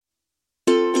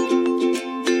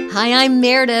Hi, I'm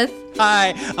Meredith.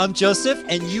 Hi, I'm Joseph,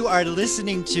 and you are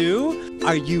listening to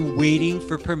Are You Waiting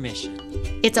for Permission?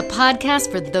 It's a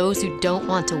podcast for those who don't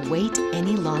want to wait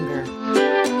any longer.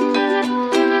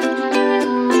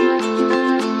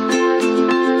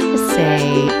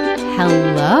 Say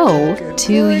hello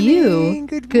to you.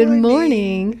 Good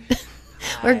morning.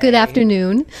 Or good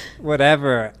afternoon.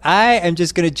 Whatever. I am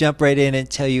just going to jump right in and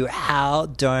tell you how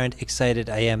darned excited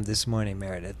I am this morning,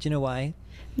 Meredith. Do you know why?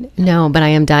 No, but I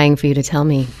am dying for you to tell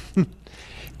me.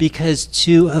 Because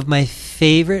two of my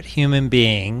favorite human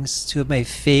beings, two of my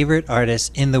favorite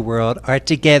artists in the world are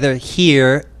together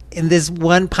here in this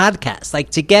one podcast,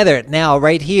 like together now,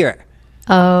 right here.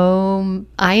 I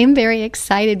am very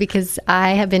excited because I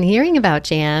have been hearing about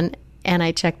Jan, and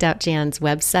I checked out Jan's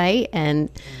website and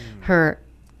her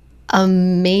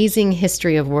amazing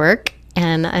history of work,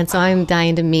 and so I'm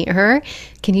dying to meet her.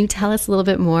 Can you tell us a little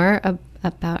bit more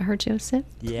about her, Joseph?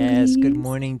 Yes. Please? Good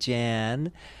morning,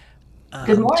 Jan.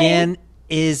 Good morning. Jan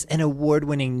is an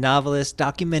award-winning novelist,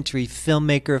 documentary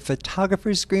filmmaker,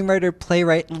 photographer, screenwriter,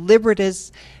 playwright,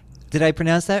 librettist. Did I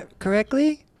pronounce that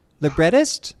correctly?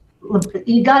 Librettist?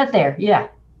 You got it there, yeah.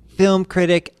 Film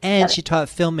critic, and she taught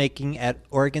filmmaking at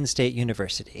Oregon State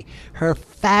University. Her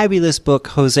fabulous book,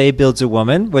 Jose Builds a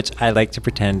Woman, which I like to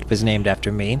pretend was named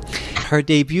after me, her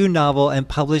debut novel and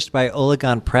published by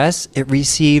Olagon Press, it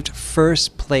received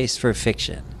first place for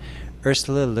fiction.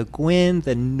 Ursula Le Guin,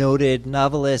 the noted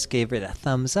novelist, gave it a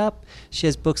thumbs up. She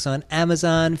has books on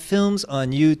Amazon, films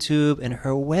on YouTube, and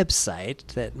her website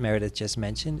that Meredith just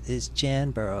mentioned is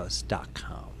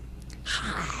janburrows.com.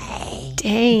 Hi.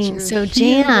 Dang. So,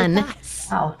 Jan,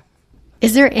 Wow.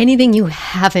 is there anything you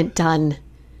haven't done?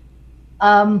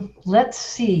 Let's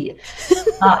see.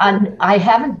 I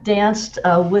haven't danced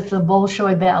with the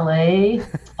Bolshoi Ballet.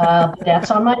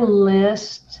 That's on my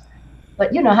list.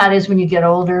 But you know how it is when you get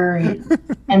older,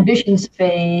 ambitions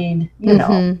fade, you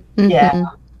know. Yeah.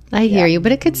 I hear you,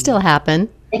 but it could still happen.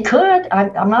 It could.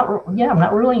 I'm not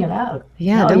ruling it out.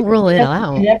 Yeah, don't rule it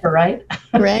out. Never, right?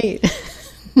 Right.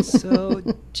 So,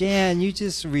 Jan, you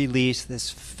just released this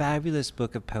fabulous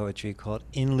book of poetry called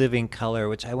In Living Color,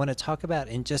 which I want to talk about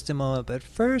in just a moment. But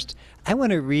first, I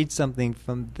want to read something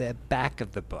from the back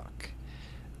of the book.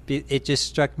 It just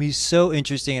struck me so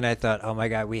interesting, and I thought, oh my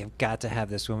God, we have got to have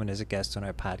this woman as a guest on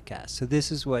our podcast. So this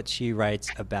is what she writes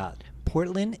about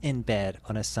Portland in bed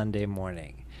on a Sunday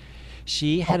morning.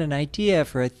 She had an idea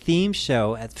for a theme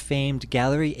show at famed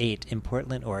Gallery 8 in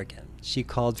Portland, Oregon. She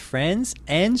called friends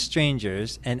and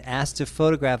strangers and asked to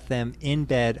photograph them in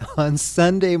bed on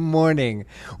Sunday morning.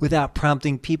 Without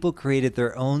prompting, people created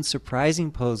their own surprising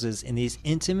poses in these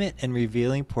intimate and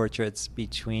revealing portraits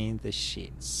between the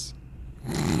sheets.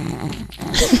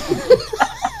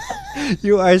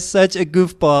 You are such a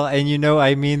goofball, and you know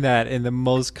I mean that in the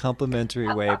most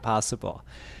complimentary way possible.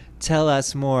 Tell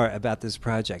us more about this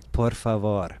project, por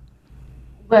favor.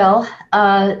 Well,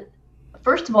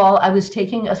 first of all, I was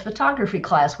taking a photography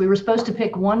class. We were supposed to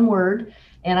pick one word,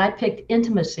 and I picked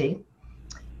intimacy.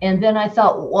 And then I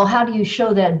thought, well, how do you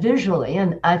show that visually?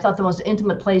 And I thought the most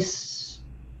intimate place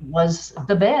was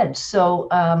the bed. So,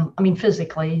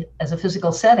 physically, as a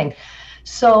physical setting.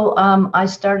 So I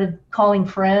started calling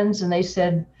friends, and they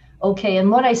said, okay. And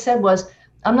what I said was,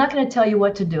 I'm not going to tell you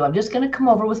what to do. I'm just going to come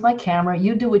over with my camera.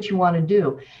 You do what you want to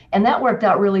do. And that worked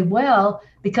out really well,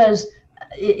 because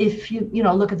if you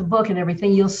look at the book and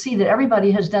everything, you'll see that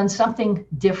everybody has done something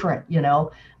different,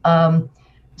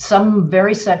 some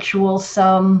very sexual,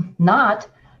 some not,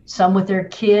 some with their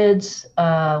kids,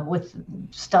 with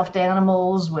stuffed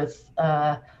animals, with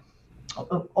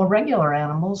or regular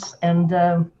animals. And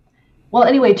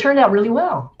anyway, it turned out really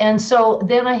well. And so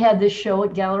then I had this show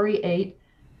at Gallery 8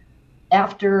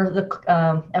 after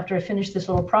I finished this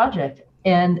little project.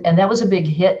 And that was a big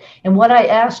hit. And what I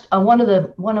asked, one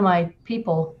of my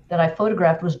people that I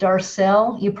photographed was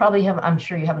Darcel. You probably have, I'm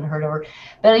sure you haven't heard of her.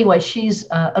 But anyway, she's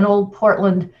an old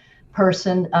Portland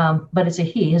person, but it's a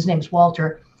he. His name's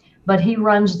Walter. But he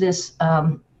runs this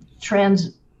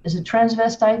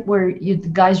transvestite, where the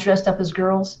guys dressed up as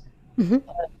girls? Mm-hmm.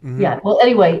 Mm-hmm. Yeah. Well,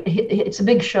 anyway, it's a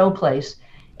big show place,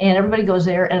 and everybody goes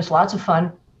there, and it's lots of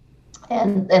fun.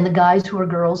 And the guys who are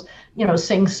girls,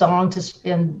 sing songs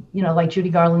and, like Judy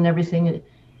Garland and everything.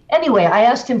 Anyway, I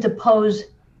asked him to pose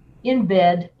in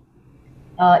bed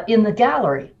in the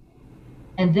gallery.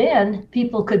 And then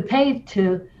people could pay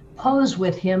to pose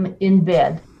with him in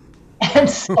bed. And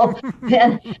so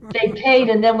then they paid,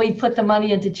 and then we put the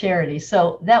money into charity.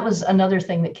 So that was another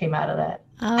thing that came out of that.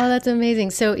 Oh, that's amazing.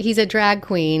 So he's a drag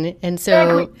queen, and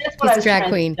so he's a drag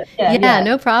queen. Yeah,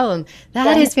 no problem.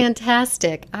 That is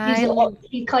fantastic.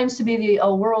 He claims to be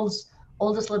the world's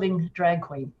oldest living drag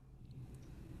queen.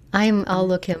 I'll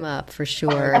look him up for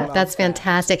sure. That's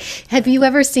fantastic. Have you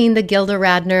ever seen the Gilda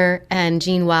Radner and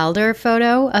Gene Wilder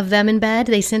photo of them in bed?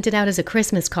 They sent it out as a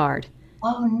Christmas card.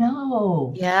 Oh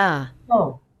no. Yeah.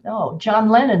 Oh no. John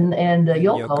Lennon and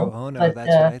Yoko Yoko. Ono, But that's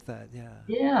what I thought, yeah.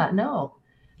 yeah, no.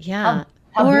 Yeah.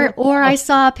 How beautiful. Or I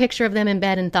saw a picture of them in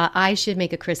bed and thought I should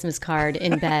make a Christmas card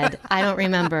in bed. I don't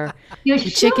remember. You The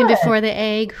chicken should. before the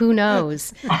egg, who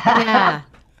knows? Yeah.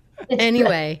 It's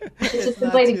Anyway, it's a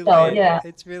not way to too go. late. Yeah.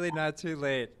 It's really not too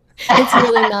late. it's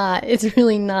really not. It's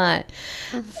really not.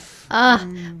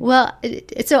 Well,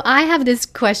 so I have this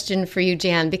question for you,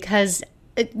 Jan, because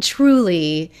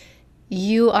truly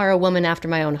you are a woman after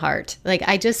my own heart. Like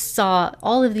I just saw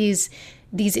all of these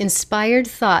inspired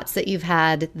thoughts that you've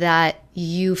had that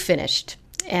you finished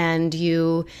and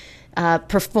you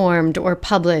performed or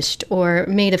published or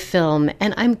made a film.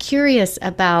 And I'm curious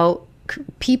about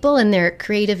people and their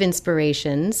creative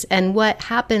inspirations and what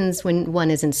happens when one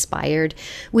is inspired.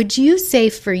 Would you say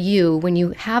for you, when you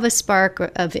have a spark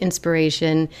of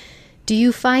inspiration, do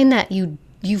you find that you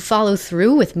follow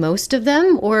through with most of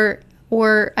them, or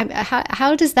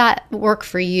how does that work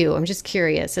for you? I'm just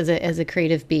curious as a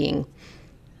creative being.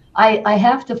 I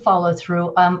have to follow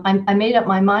through. I made up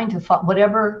my mind to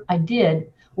whatever I did,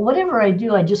 whatever I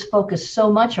do, I just focus so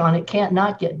much on it, can't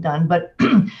not get done. But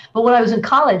but when I was in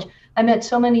college, I met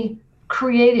so many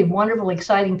creative, wonderful,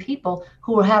 exciting people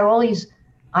who had all these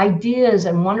ideas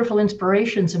and wonderful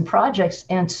inspirations and projects,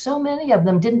 and so many of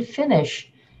them didn't finish.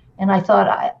 And I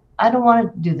thought, I don't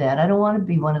want to do that. I don't want to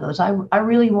be one of those. I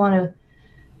really want to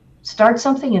start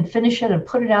something and finish it and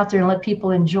put it out there and let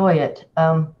people enjoy it.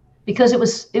 Because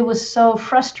it was so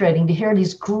frustrating to hear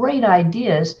these great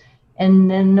ideas and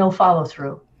then no follow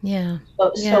through. Yeah.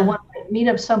 So when I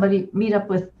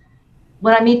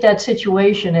when I meet that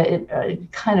situation,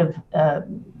 it kind of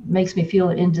makes me feel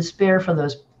in despair for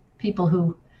those people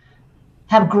who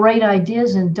have great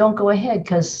ideas and don't go ahead,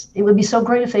 because it would be so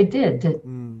great if they did to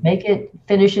make it,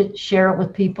 finish it, share it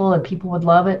with people, and people would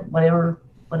love it, whatever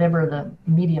the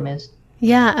medium is.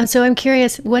 Yeah. So I'm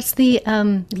curious, what's the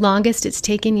longest it's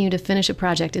taken you to finish a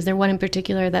project? Is there one in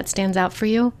particular that stands out for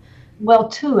you? Well,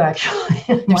 two,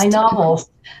 actually. My novels.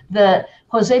 The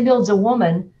Jose Builds a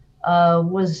Woman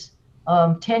was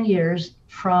 10 years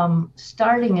from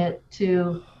starting it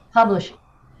to publishing.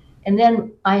 And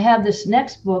then I have this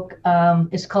next book.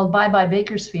 It's called Bye Bye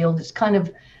Bakersfield. It's kind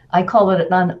of, I call it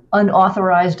an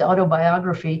unauthorized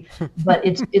autobiography, but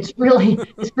it's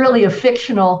really a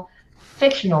fictional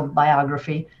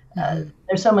biography.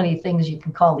 There's so many things you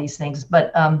can call these things,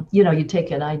 but you take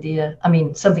an idea. I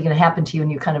mean, something can happen to you,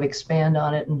 and you kind of expand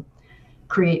on it and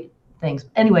create things.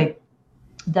 Anyway,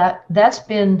 that's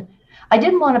been. I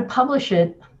didn't want to publish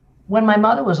it when my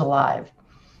mother was alive,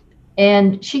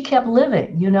 and she kept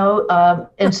living,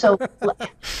 and so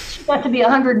she got to be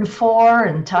 104,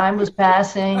 and time was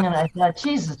passing, and I thought,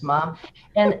 Jesus, Mom.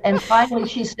 And finally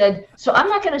she said, so I'm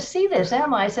not going to see this,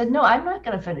 am I? I said, no, I'm not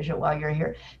going to finish it while you're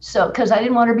here. So, because I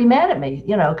didn't want her to be mad at me,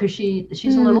 because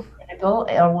she's a little critical,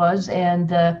 or was,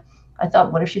 and I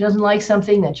thought, what if she doesn't like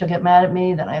something? Then she'll get mad at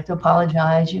me. Then I have to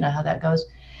apologize. You know how that goes.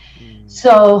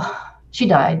 So she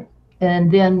died,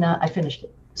 and then I finished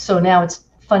it. So now it's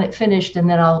finished, and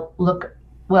then I'll look.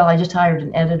 Well, I just hired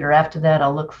an editor. After that,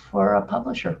 I'll look for a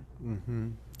publisher. Mm-hmm.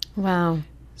 Wow.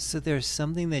 So there's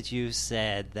something that you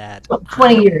said that...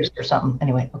 20 years or something.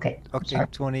 Anyway, okay. Okay,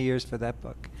 20 years for that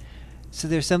book. So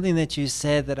there's something that you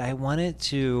said that I wanted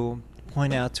to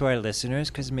point out to our listeners,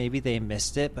 because maybe they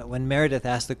missed it. But when Meredith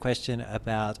asked the question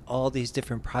about all these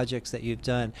different projects that you've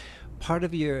done, part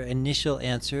of your initial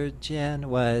answer, Jan,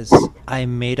 was, I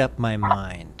made up my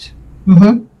mind.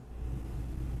 Mm-hmm.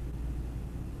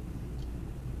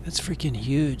 That's freaking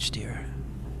huge, dear.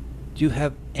 Do you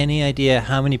have any idea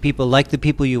how many people, like the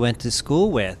people you went to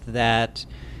school with, that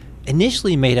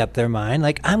initially made up their mind,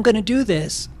 like, I'm going to do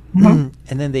this, and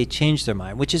then they changed their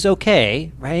mind, which is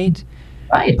okay, right?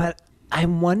 Right. But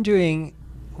I'm wondering,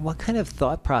 what kind of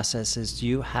thought processes do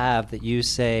you have that you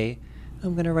say,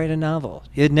 I'm going to write a novel?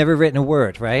 You had never written a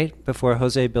word, right, before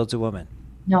Jose Builds a Woman?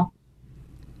 No.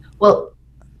 Well,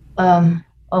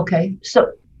 okay.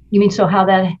 So you mean, so how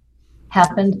that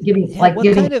happened?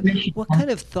 What kind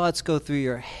of thoughts go through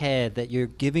your head that you're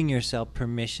giving yourself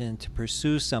permission to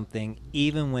pursue something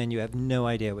even when you have no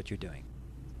idea what you're doing?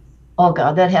 Oh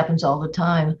God, that happens all the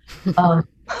time. I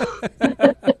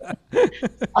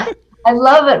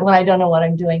love it when I don't know what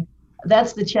I'm doing.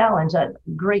 That's the challenge. I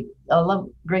love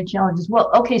great challenges. Well,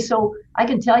 okay, so I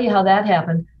can tell you how that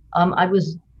happened. I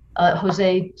was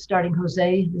starting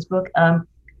Jose, this book.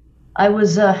 I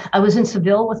was in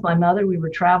Seville with my mother. We were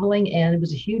traveling, and it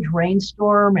was a huge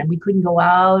rainstorm, and we couldn't go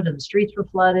out, and the streets were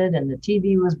flooded, and the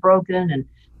TV was broken, and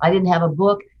I didn't have a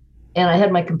book, and I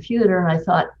had my computer, and I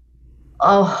thought,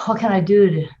 oh, what can I do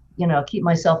to, keep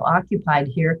myself occupied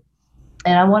here?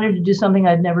 And I wanted to do something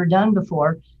I'd never done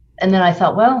before. And then I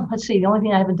thought, well, let's see, the only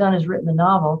thing I haven't done is written a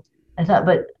novel. I thought,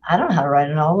 but I don't know how to write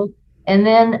a novel. And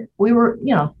then we were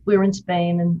in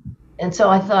Spain, and so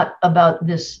I thought about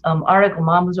this article.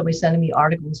 Mom was always sending me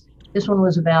articles. This one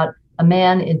was about a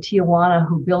man in Tijuana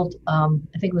who built, I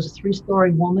think it was a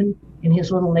 3-story woman in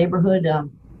his little neighborhood,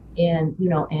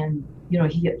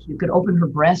 he could open her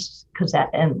breasts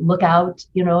and look out.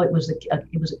 It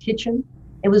was a kitchen.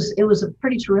 It was a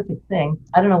pretty terrific thing.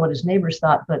 I don't know what his neighbors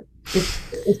thought, but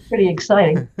it's pretty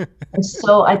exciting. And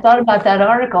so I thought about that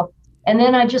article, and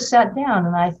then I just sat down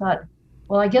and I thought,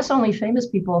 well, I guess only famous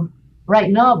people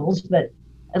write novels, but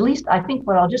at least I think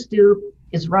what I'll just do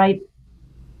is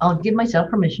I'll give myself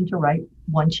permission to write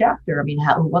one chapter. I mean,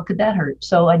 what could that hurt?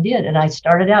 So I did, and I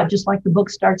started out just like the book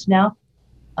starts now.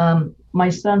 My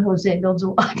son Jose builds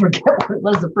I forget what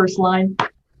was the first line.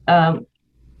 Hold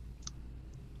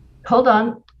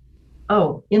on.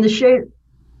 Oh, in the shade.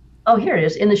 Oh, here it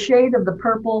is. In the shade of the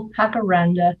purple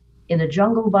jacaranda, in the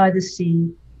jungle by the sea,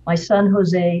 my son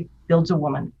Jose builds a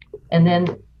woman. And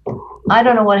then I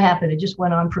don't know what happened. It just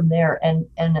went on from there. And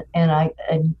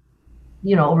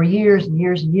over years and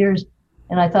years and years.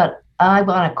 And I thought, I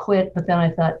want to quit. But then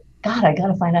I thought, God, I got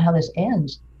to find out how this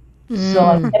ends. So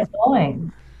I kept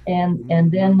going.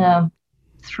 And then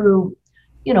through,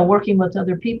 working with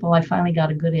other people, I finally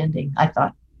got a good ending, I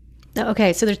thought.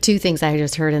 Okay, so there's two things I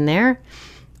just heard in there.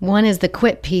 One is the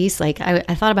quit piece. Like I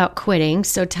thought about quitting.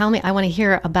 So tell me, I want to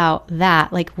hear about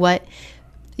that. Like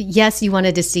yes, you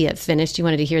wanted to see it finished. You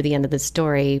wanted to hear the end of the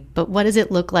story. But what does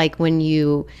it look like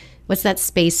what's that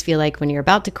space feel like when you're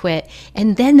about to quit?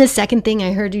 And then the second thing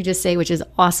I heard you just say, which is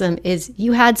awesome, is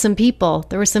you had some people.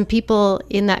 There were some people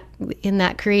in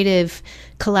that creative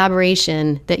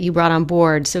collaboration that you brought on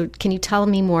board. So can you tell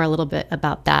me a little bit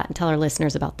about that and tell our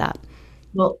listeners about that?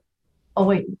 Well, oh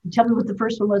wait, tell me what the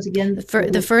first one was again.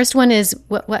 The first one is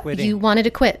what Quitting. You wanted to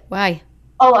quit. Why?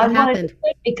 Oh, I wanted to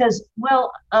quit because,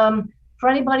 for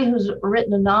anybody who's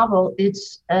written a novel,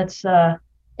 it's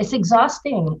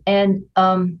exhausting, and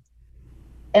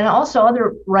also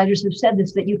other writers have said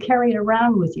this, that you carry it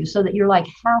around with you, so that you're like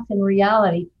half in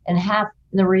reality and half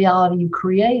in the reality you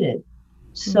created.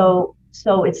 So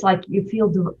it's like you feel,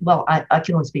 I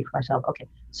can only speak for myself. Okay.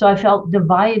 So I felt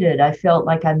divided. I felt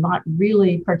like I'm not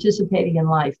really participating in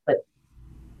life, but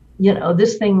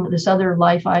this other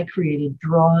life I created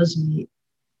draws me.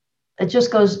 It just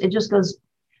goes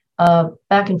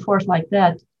back and forth like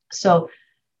that. So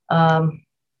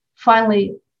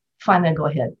finally I go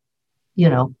ahead,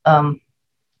 and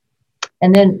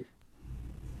then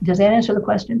does that answer the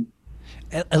question?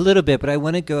 A little bit, but I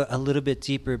want to go a little bit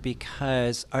deeper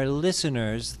because our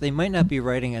listeners, they might not be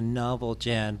writing a novel,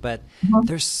 Jan, but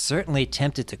they're certainly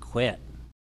tempted to quit.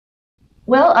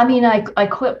 Well, I mean, I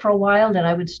quit for a while, then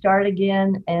I would start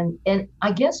again. And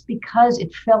I guess because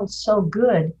it felt so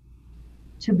good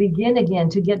to begin again,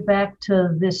 to get back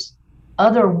to this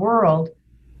other world,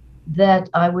 that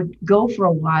I would go for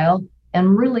a while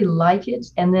and really like it,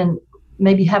 and then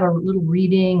maybe have a little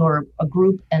reading or a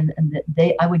group, and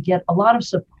I would get a lot of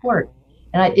support.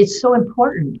 And it's so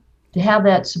important to have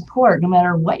that support no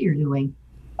matter what you're doing.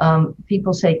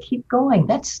 People say, keep going.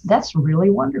 That's really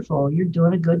wonderful. You're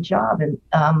doing a good job. And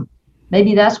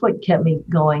maybe that's what kept me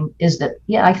going, is that,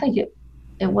 I think it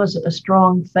was a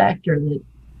strong factor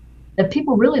that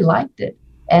people really liked it,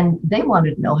 and they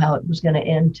wanted to know how it was going to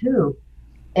end too.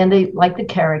 And they liked the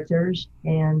characters,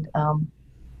 and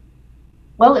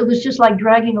it was just like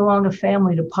dragging along a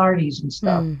family to parties and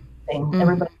stuff.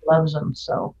 Everybody loves them.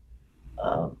 So,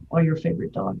 or your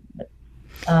favorite dog. But,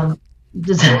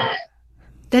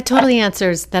 that totally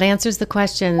answers the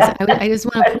questions. I just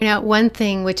want to point out one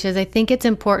thing, which is I think it's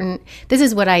important. This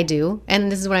is what I do,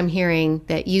 and this is what I'm hearing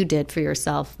that you did for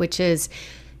yourself, which is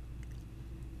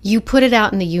you put it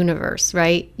out in the universe,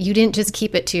 right? You didn't just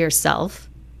keep it to yourself.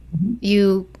 Mm-hmm.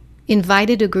 You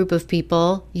invited a group of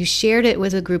people. You shared it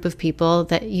with a group of people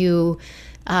that you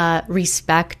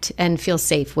respect and feel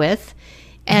safe with.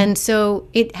 And so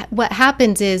what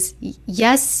happens is,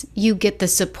 yes, you get the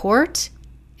support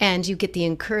and you get the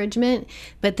encouragement,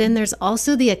 but then there's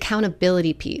also the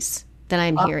accountability piece that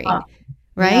I'm hearing,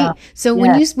 right? Yeah. So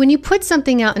when you put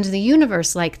something out into the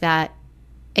universe like that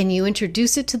and you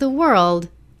introduce it to the world,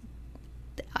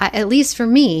 at least for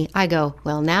me, I go,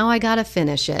 well, now I got to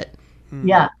finish it.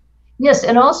 Yeah. Yes.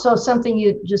 And also something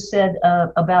you just said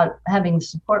about having a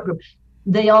support group.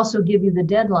 they also give you the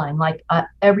deadline. Like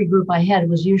every group I had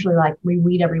was usually like we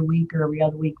meet every week or every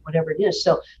other week, whatever it is.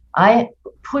 So I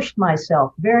pushed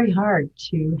myself very hard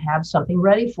to have something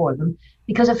ready for them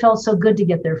because it felt so good to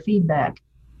get their feedback.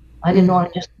 I didn't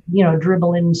want to just,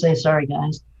 dribble in and say, sorry,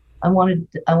 guys. I wanted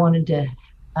to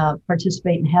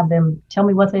participate and have them tell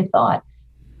me what they thought.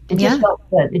 It just felt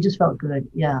good. It just felt good.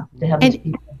 Yeah. To have these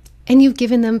people. And you've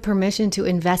given them permission to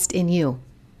invest in you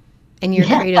and your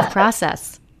creative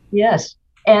process. Yes.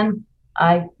 And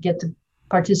I get to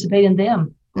participate in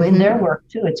them, in their work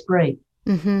too. It's great.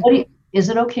 Is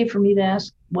it okay for me to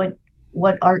ask what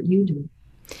art you do?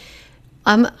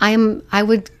 I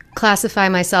would classify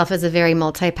myself as a very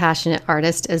multi-passionate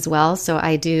artist as well. So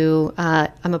I do,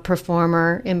 I'm a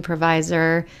performer,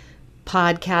 improviser,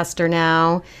 podcaster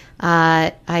now.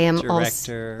 I am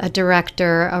also a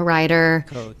director, a writer,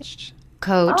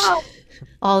 coach,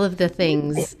 all of the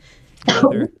things.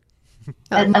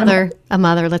 A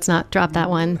mother. Let's not drop that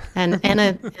one.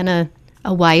 And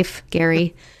a wife,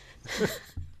 Gary,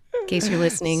 in case you're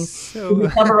listening. So, you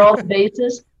cover all the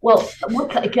bases. Well, what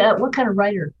kind of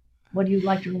writer? What do you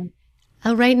like to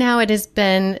write? Right now, it has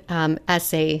been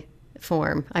essay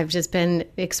form. I've just been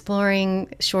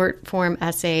exploring short form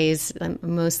essays,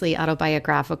 mostly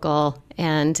autobiographical,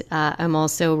 and I'm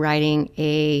also writing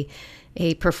a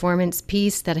performance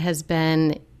piece that has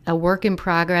been a work in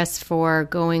progress for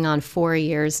going on 4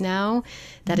 years now,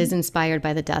 that is inspired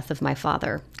by the death of my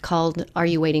father, called Are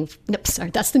You Waiting? Nope, sorry,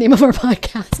 that's the name of our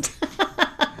podcast.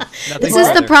 This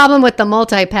is the problem with the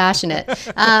multi-passionate,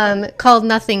 called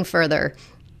Nothing Further.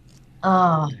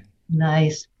 Oh,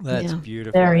 nice. That's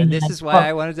beautiful. Very and this nice. Is why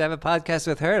I wanted to have a podcast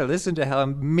with her, to listen to how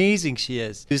amazing she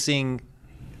is. Using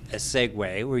a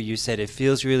segue where you said it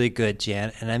feels really good,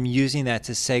 Jan, and I'm using that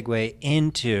to segue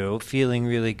into feeling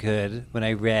really good when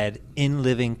I read In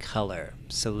Living Color,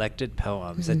 Selected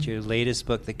Poems. That's your latest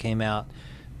book that came out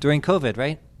during COVID,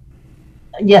 right?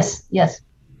 Yes.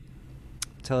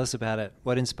 Tell us about it.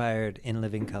 What inspired In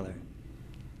Living Color?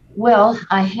 Well,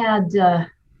 I had,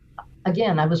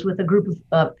 again, I was with a group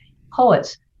of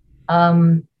poets,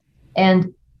 and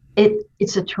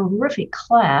it's a terrific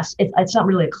class. It's not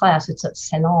really a class, it's a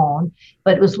salon,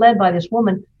 but it was led by this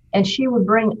woman, and she would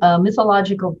bring a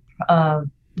mythological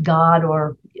god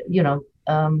or,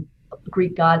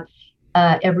 Greek god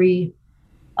every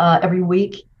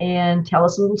week and tell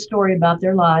us a little story about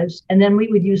their lives. And then we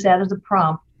would use that as a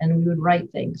prompt and we would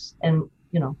write things and,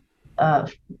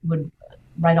 would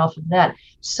write off of that.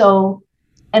 So,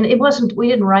 and we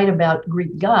didn't write about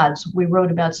Greek gods. We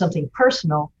wrote about something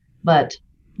personal, but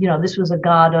this was a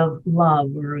god of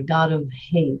love or a god of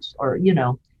hate or,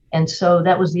 and so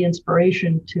that was the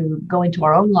inspiration to go into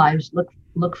our own lives,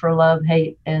 look for love,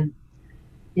 hate, and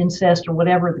incest or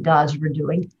whatever the gods were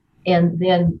doing. And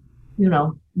then,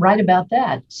 write about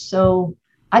that. So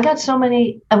I got so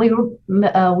many, and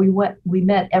we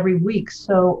met every week.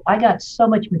 So I got so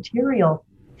much material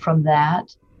from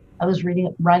that. I was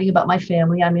writing about my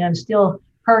family. I mean, I'm still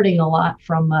hurting a lot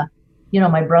from,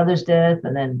 my brother's death,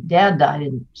 and then Dad died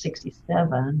in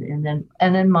 1967,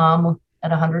 and then Mom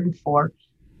at 104.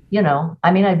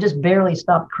 I just barely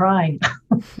stopped crying.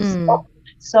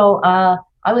 So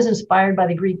I was inspired by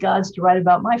the Greek gods to write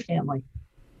about my family.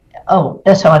 Oh,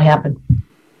 that's how it happened.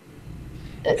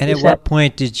 And at what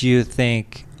point did you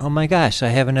think, oh my gosh, I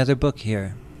have another book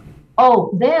here?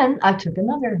 Oh, then I took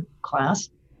another class,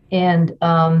 and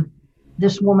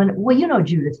this woman,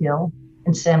 Judith Hill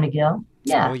in San Miguel.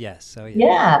 Yeah. Oh, yes.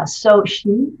 Yeah. So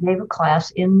she gave a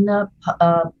class in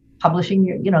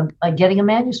publishing, getting a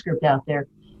manuscript out there.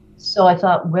 So I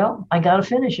thought, well, I got to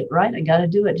finish it, right? I got to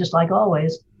do it just like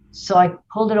always. So I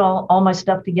pulled it all my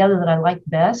stuff together that I liked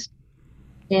best.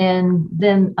 And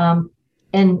then,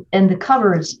 and the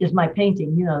cover is my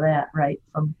painting, that, right?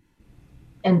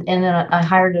 And then I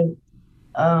hired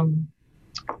a,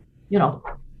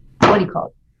 what do you call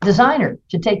it? Designer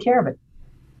to take care of it.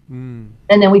 And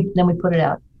then we put it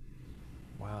out.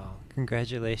 Wow.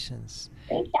 Congratulations.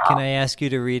 Thank you. Can I ask you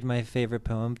to read my favorite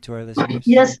poem to our listeners?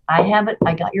 Yes, I have it.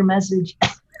 I got your message.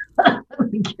 Let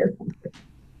me get it.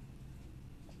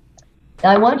 Now,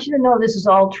 I want you to know this is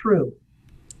all true.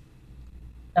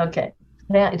 Okay.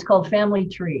 It's called Family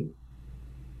Tree.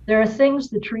 There are things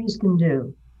the trees can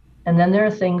do, and then there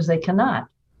are things they cannot.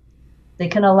 They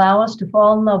can allow us to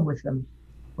fall in love with them,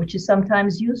 which is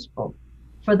sometimes useful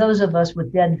for those of us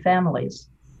with dead families.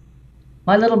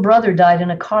 My little brother died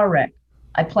in a car wreck.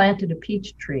 I planted a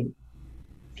peach tree.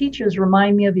 Peaches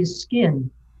remind me of his skin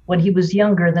when he was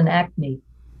younger than acne.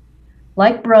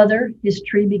 Like brother, his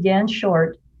tree began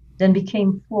short, then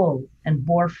became full and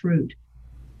bore fruit.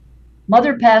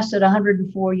 Mother passed at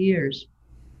 104 years.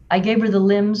 I gave her the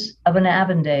limbs of an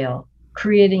Avondale,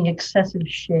 creating excessive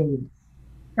shade.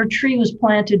 Her tree was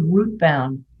planted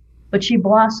root-bound, but she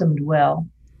blossomed well,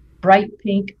 bright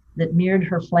pink that mirrored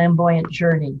her flamboyant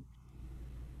journey.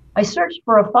 I searched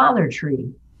for a father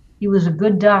tree. He was a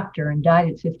good doctor and died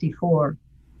at 54.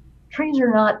 Trees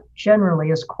are not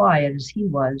generally as quiet as he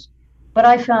was, but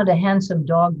I found a handsome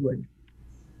dogwood.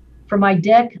 For my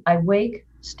deck, I wake,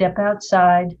 step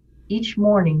outside. Each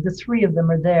morning, the three of them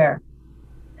are there.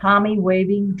 Tommy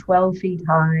waving 12 feet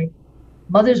high,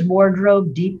 Mother's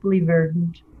wardrobe deeply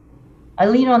verdant. I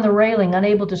lean on the railing,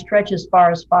 unable to stretch as far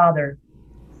as Father.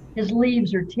 His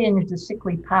leaves are tinged to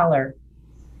sickly pallor.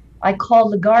 I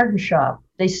called the garden shop.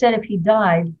 They said if he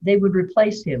died, they would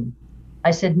replace him.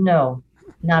 I said, no,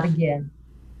 not again.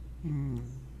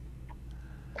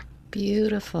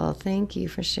 Beautiful. Thank you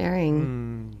for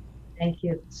sharing. Thank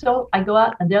you. So I go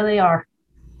out and there they are,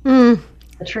 The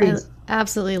trees. I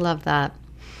absolutely love that.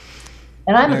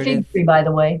 And I'm a fig tree, by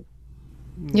the way.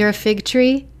 You're a fig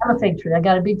tree? I'm a fig tree. I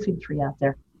got a big fig tree out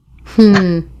there.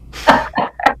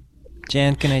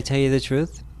 Jan, can I tell you the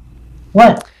truth?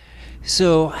 What?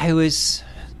 So I was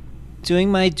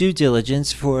doing my due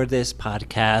diligence for this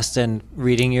podcast and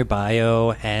reading your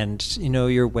bio and,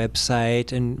 your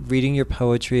website and reading your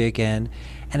poetry again.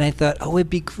 And I thought, it'd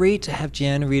be great to have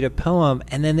Jan read a poem.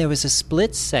 And then there was a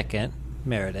split second,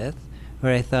 Meredith,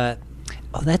 where I thought,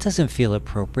 that doesn't feel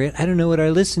appropriate. I don't know what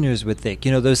our listeners would think.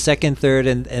 Those second, third,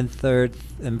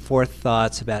 and fourth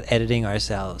thoughts about editing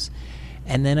ourselves.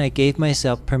 And then I gave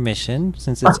myself permission,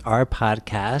 since it's our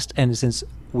podcast and since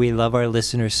we love our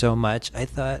listeners so much, I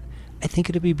thought, I think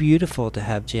it'd be beautiful to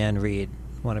have Jan read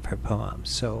one of her poems.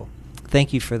 So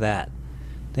thank you for that.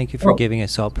 Thank you for giving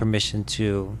us all permission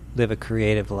to live a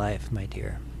creative life, my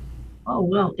dear. Oh,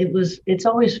 well, it's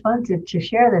always fun to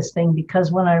share this thing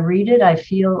because when I read it, I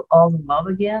feel all the love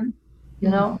again.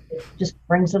 It just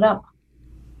brings it up.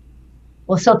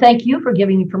 Well, so thank you for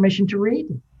giving me permission to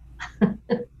read.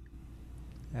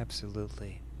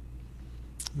 Absolutely.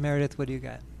 Meredith, what do you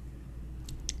got?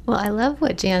 Well, I love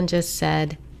what Jan just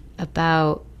said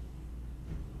about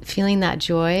feeling that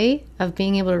joy of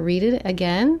being able to read it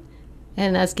again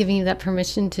and us giving you that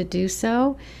permission to do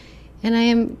so. And I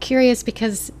am curious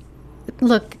because,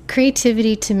 look,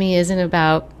 creativity to me isn't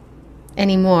about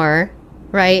anymore,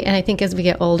 right? And I think as we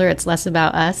get older, it's less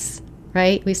about us,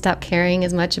 right? We stop caring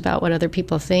as much about what other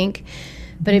people think,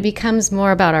 but it becomes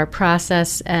more about our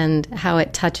process and how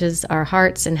it touches our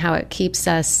hearts and how it keeps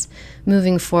us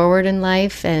moving forward in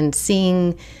life and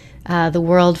seeing the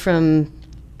world from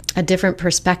a different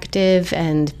perspective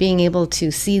and being able to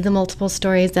see the multiple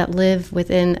stories that live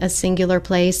within a singular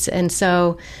place. And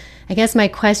so I guess my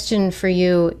question for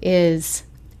you is,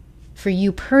 for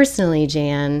you personally,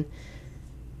 Jan,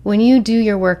 when you do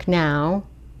your work now,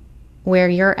 where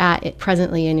you're at it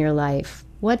presently in your life,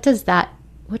 what does that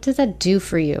do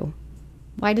for you?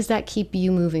 Why does that keep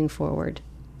you moving forward?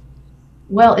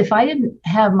 Well, if I didn't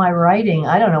have my writing,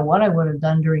 I don't know what I would have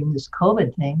done during this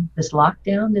COVID thing, this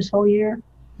lockdown this whole year.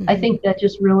 Mm-hmm. I think that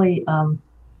just really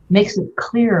makes it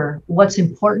clear what's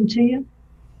important to you.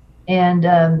 And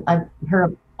I've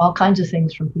heard all kinds of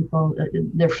things from people.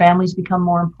 Their families become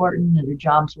more important and their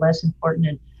jobs less important.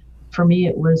 And for me,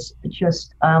 it was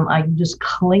just, I'm just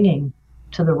clinging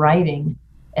to the writing.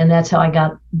 And that's how I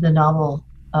got the novel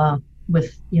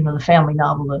with, the family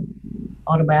novel, the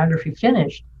autobiography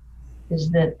finished, is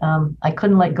that I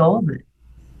couldn't let go of it.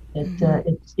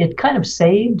 It kind of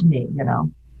saved me,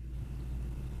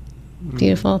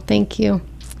 Beautiful. Thank you.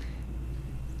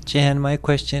 Jan, my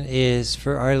question is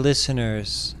for our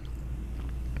listeners,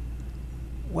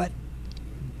 what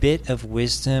bit of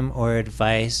wisdom or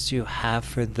advice do you have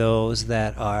for those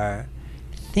that are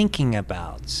thinking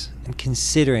about and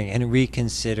considering and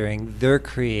reconsidering their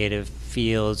creative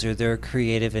fields or their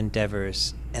creative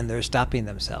endeavors and they're stopping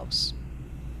themselves?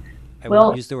 I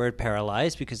won't use the word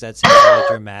paralyzed because that sounds really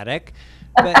dramatic,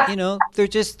 but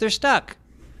they're stuck.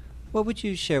 What would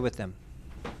you share with them?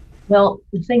 Well,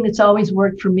 the thing that's always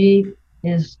worked for me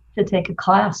is to take a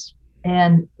class,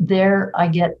 and there I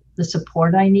get the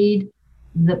support I need.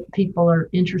 The people are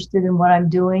interested in what I'm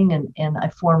doing, and I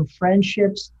form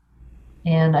friendships,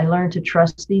 and I learn to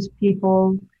trust these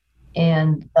people,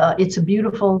 and it's a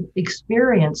beautiful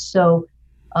experience. So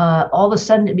all of a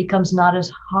sudden it becomes not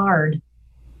as hard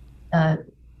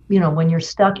when you're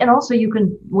stuck. And also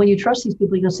when you trust these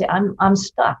people, you can say, I'm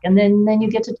stuck. And then you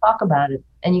get to talk about it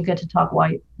and you get to talk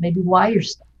why you're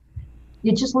stuck.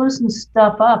 It just loosens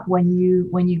stuff up when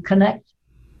you connect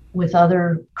with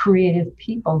other creative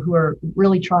people who are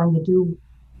really trying to do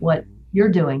what you're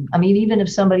doing. I mean, even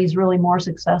if somebody's really more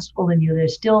successful than you,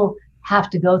 there's still have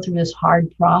to go through this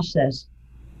hard process.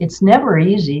 It's never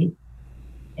easy.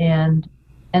 And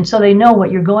so they know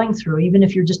what you're going through, even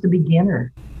if you're just a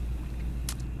beginner.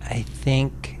 I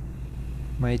think,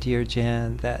 my dear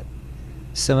Jan, that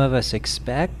some of us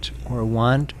expect or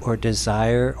want or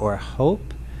desire or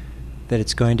hope that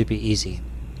it's going to be easy.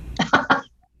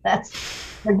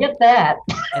 Forget that.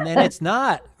 And then it's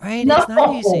not, right? No. It's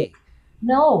not easy.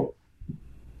 No.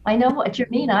 I know what you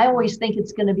mean. I always think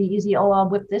it's going to be easy. Oh, I'll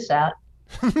whip this out.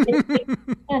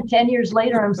 10 years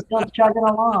later, I'm still chugging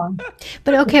along.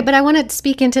 But I want to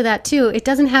speak into that too. It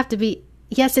doesn't have to be,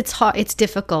 yes, it's hard, it's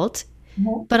difficult.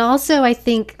 Mm-hmm. But also, I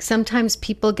think sometimes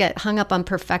people get hung up on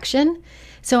perfection.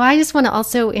 So I just want to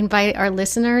also invite our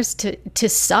listeners to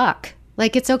suck.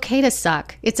 Like, it's okay to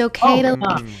suck. It's okay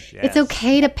it's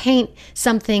okay to paint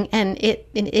something and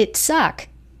it suck.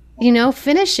 You know,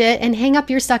 finish it and hang up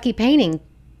your sucky painting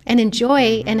and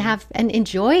enjoy and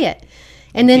enjoy it.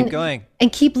 And then keep going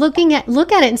and keep look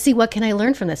at it and see, what can I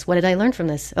learn from this? What did I learn from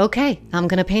this? Okay, I'm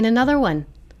going to paint another one.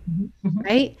 Mm-hmm.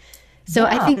 Right? So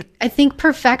yeah. I think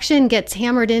perfection gets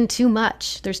hammered in too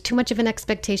much. There's too much of an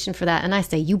expectation for that. And I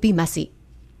say, you be messy.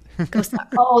 Go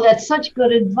suck. Oh, that's such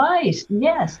good advice.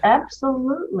 Yes,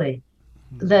 absolutely.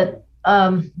 That,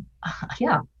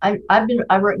 yeah, I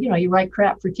wrote, you write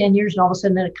crap for 10 years and all of a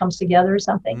sudden then it comes together or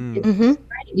something. Mm-hmm.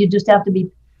 You just have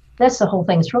to that's the whole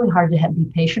thing. It's really hard to be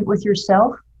patient with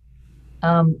yourself.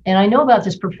 And I know about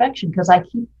this perfection because I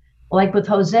keep, like with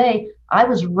Jose, I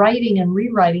was writing and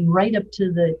rewriting right up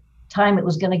to the time it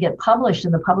was going to get published,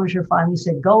 and the publisher finally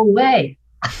said, go away.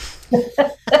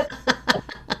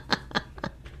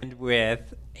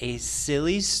 With a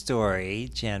silly story,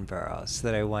 Jan Burrows,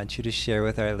 that I want you to share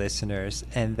with our listeners,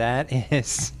 and that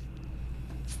is,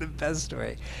 it's the best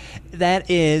story. That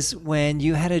is when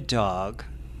you had a dog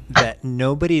that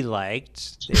nobody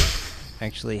liked. They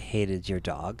actually hated your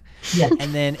dog. Yeah.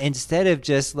 And then instead of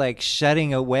just like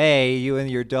shutting away you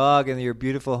and your dog and your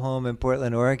beautiful home in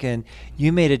Portland, Oregon,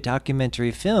 you made a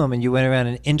documentary film and you went around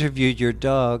and interviewed your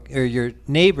dog or your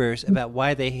neighbors about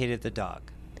why they hated the dog.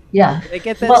 Yeah. Did I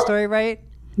get that story right?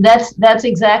 That's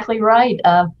exactly right.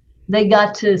 They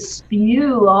got to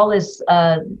spew all this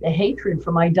hatred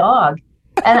for my dog.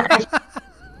 And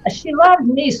she loved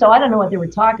me, so I don't know what they were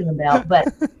talking about,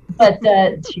 but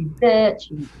she bit,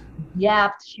 she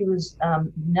yapped, she was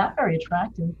not very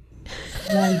attractive.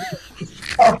 And,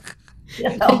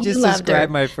 you just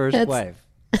described my first wife.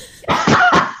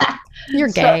 You're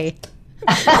gay.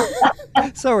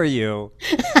 So are you.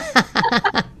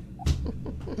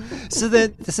 So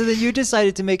then you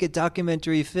decided to make a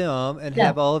documentary film and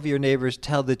have all of your neighbors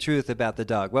tell the truth about the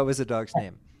dog. What was the dog's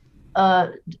name?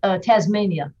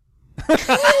 Tasmania.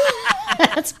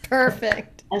 That's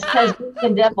perfect. That's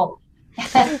Tasmanian devil.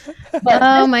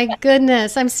 Oh my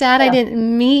goodness. I'm sad I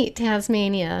didn't meet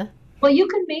Tasmania. Well, you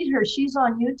can meet her. She's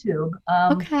on YouTube.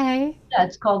 Okay. Yeah,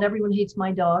 it's called Everyone Hates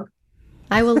My Dog.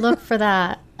 I will look for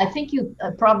that. I think you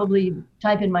probably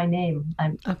type in my name.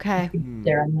 Okay.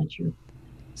 There, I'm not sure.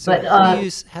 So but,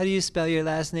 how do you spell your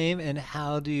last name, and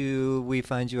how do we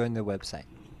find you on the website?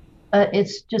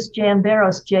 It's just Jan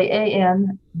Barrows,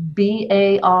 JanBaross,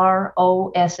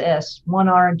 1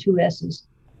 R and 2 S's.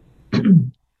 and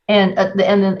then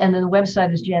the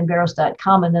website is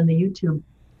janbarrows.com, and then the YouTube,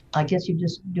 I guess you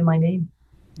just do my name.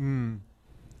 Yeah.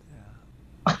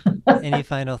 Any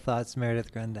final thoughts,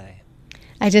 Meredith Grundy?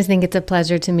 I just think it's a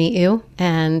pleasure to meet you,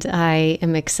 and I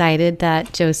am excited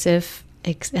that Joseph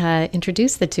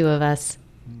introduced the two of us.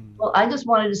 Well, I just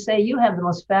wanted to say you have the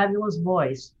most fabulous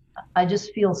voice. I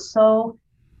just feel so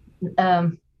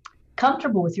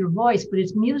comfortable with your voice, but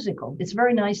it's musical. It's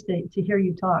very nice to hear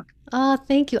you talk. Oh,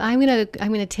 thank you. I'm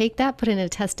gonna take that, put in a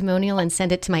testimonial, and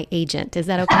send it to my agent. Is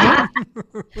that okay?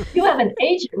 You have an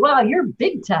agent? Wow, you're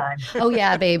big time. Oh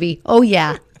yeah, baby. Oh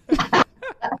yeah.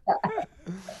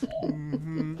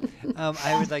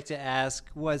 I would like to ask,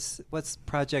 what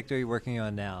project are you working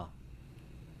on now?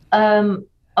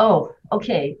 Oh,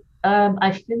 okay.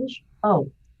 I finished.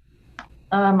 Okay.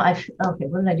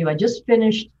 What did I do? I just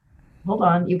finished. Hold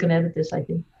on. You can edit this, I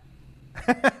think.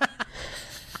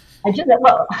 I did that.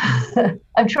 Well,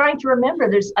 I'm trying to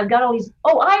remember. I've got all these.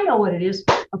 Oh, I know what it is.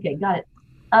 Okay, got it.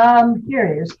 Here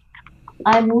it is.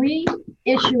 I'm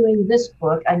reissuing this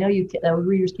book. I know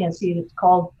readers can't see it. It's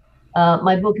called.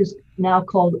 My book is now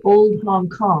called Old Hong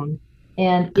Kong,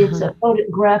 and it's a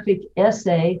photographic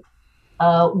essay.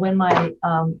 When my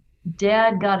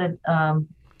dad got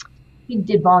he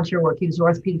did volunteer work. He was an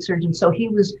orthopedic surgeon, so he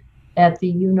was at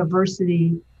the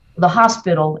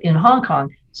hospital in Hong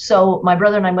Kong. So my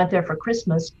brother and I went there for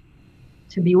Christmas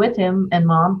to be with him and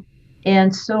Mom.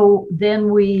 And so then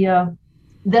we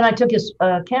then I took his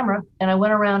camera and I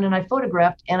went around and I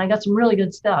photographed and I got some really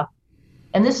good stuff.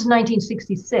 And this is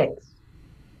 1966.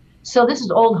 So this is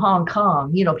old Hong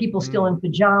Kong, people still in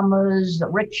pajamas, the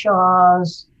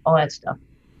rickshaws, all that stuff.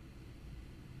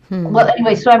 Well,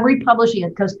 anyway, so I'm republishing it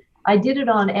because I did it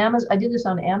on Amazon. I did this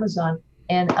on Amazon,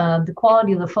 and the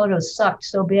quality of the photos sucked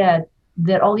so bad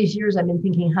that all these years I've been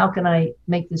thinking, how can I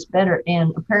make this better?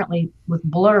 And apparently with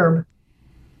Blurb,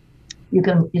 you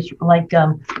can, it's like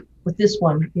with this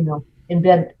one, in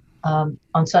bed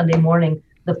on Sunday morning,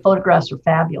 the photographs are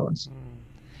fabulous.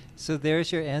 So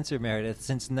there's your answer, Meredith.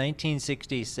 Since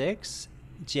 1966,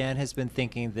 Jan has been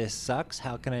thinking, this sucks.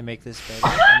 How can I make this better?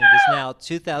 And it is now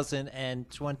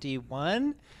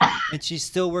 2021, and she's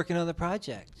still working on the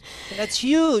project. That's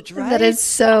huge, right? That is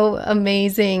so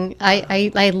amazing.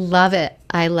 I love it.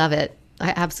 I love it.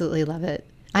 I absolutely love it.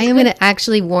 I am going to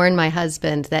actually warn my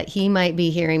husband that he might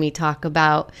be hearing me talk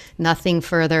about nothing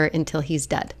further until he's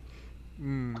dead.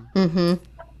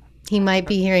 He might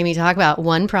be hearing me talk about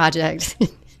one project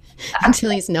until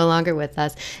he's no longer with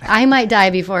us. I might die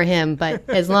before him, but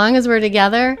as long as we're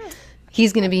together,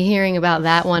 he's going to be hearing about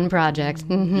that one project.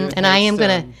 And I'm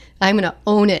going to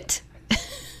own it.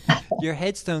 Your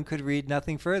headstone could read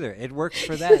nothing further. It works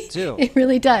for that too. It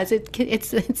really does.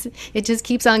 It just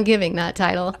keeps on giving that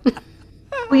title.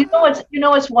 Well,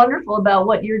 what's wonderful about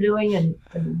what you're doing and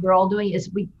we're all doing is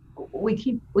we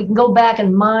can go back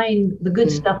and mine the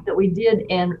good stuff that we did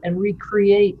and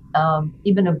recreate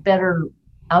even a better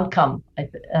outcome.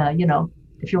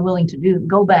 If you're willing to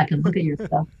go back and look at your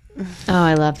stuff. Oh,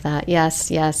 I love that.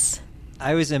 Yes.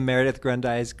 I was in Meredith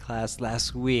Grundy's class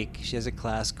last week. She has a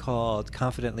class called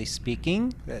Confidently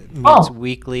Speaking that meets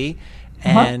weekly.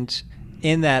 And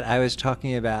in that, I was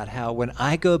talking about how when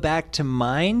I go back to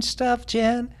mine stuff,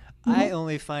 Jan, I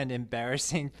only find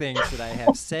embarrassing things that I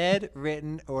have said,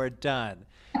 written, or done.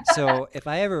 So if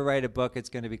I ever write a book, it's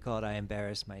going to be called I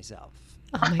Embarrass Myself.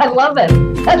 Oh I love it.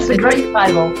 That's a great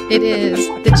title. It is.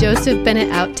 The Joseph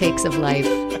Bennett Outtakes of Life.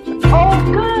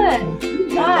 Oh, good.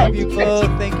 I love you both.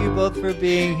 Thank you both for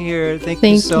being here. Thank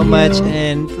you so much.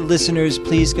 And listeners,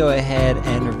 please go ahead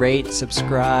and rate,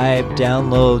 subscribe,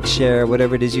 download, share,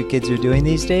 whatever it is you kids are doing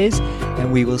these days.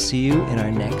 And we will see you in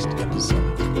our next episode.